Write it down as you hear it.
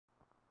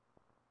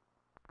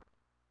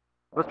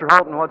Mr.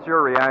 Holton, what's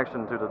your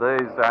reaction to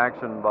today's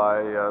action by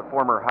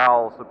former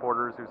Howell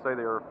supporters who say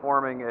they are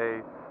forming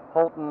a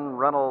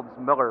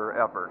Holton-Reynolds-Miller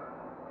effort?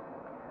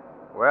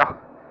 Well,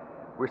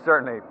 we're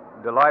certainly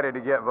delighted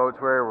to get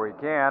votes wherever we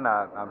can.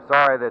 I'm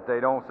sorry that they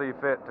don't see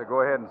fit to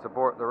go ahead and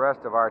support the rest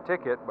of our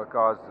ticket,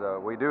 because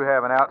we do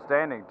have an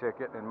outstanding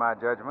ticket, in my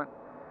judgment,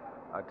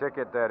 a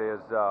ticket that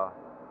is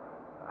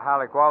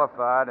highly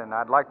qualified, and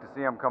I'd like to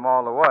see them come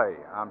all the way.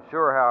 I'm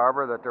sure,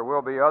 however, that there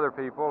will be other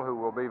people who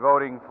will be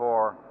voting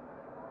for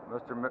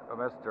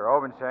Mr.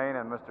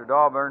 Obenshain and Mr.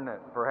 Dahlburn that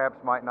perhaps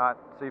might not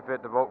see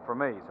fit to vote for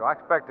me. So I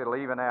expect it'll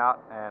even out,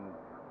 and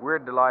we're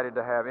delighted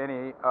to have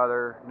any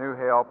other new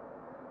help,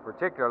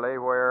 particularly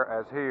where,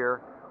 as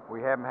here, we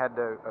haven't had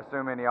to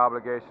assume any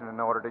obligation in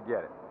order to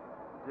get it.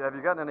 Yeah, have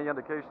you gotten any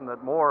indication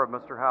that more of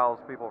Mr.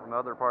 Howell's people from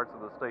other parts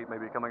of the state may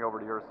be coming over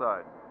to your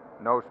side?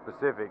 No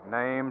specific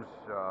names,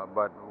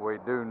 but we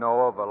do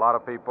know of a lot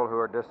of people who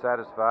are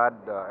dissatisfied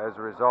as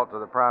a result of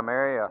the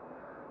primary.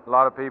 A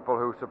lot of people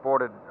who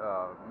supported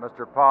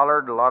Mr.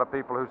 Pollard, a lot of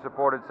people who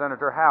supported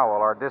Senator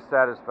Howell are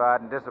dissatisfied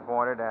and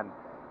disappointed and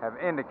have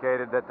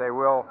indicated that they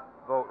will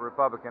vote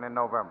Republican in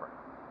November.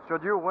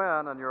 Should you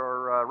win and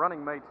your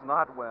running mates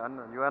not win,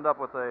 and you end up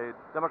with a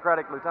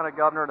Democratic Lieutenant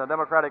Governor and a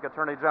Democratic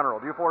Attorney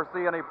General, do you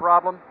foresee any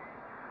problem?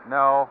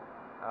 No.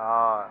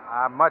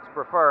 I much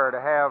prefer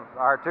to have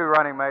our two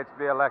running mates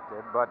be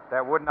elected, but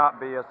that would not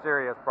be a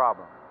serious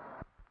problem.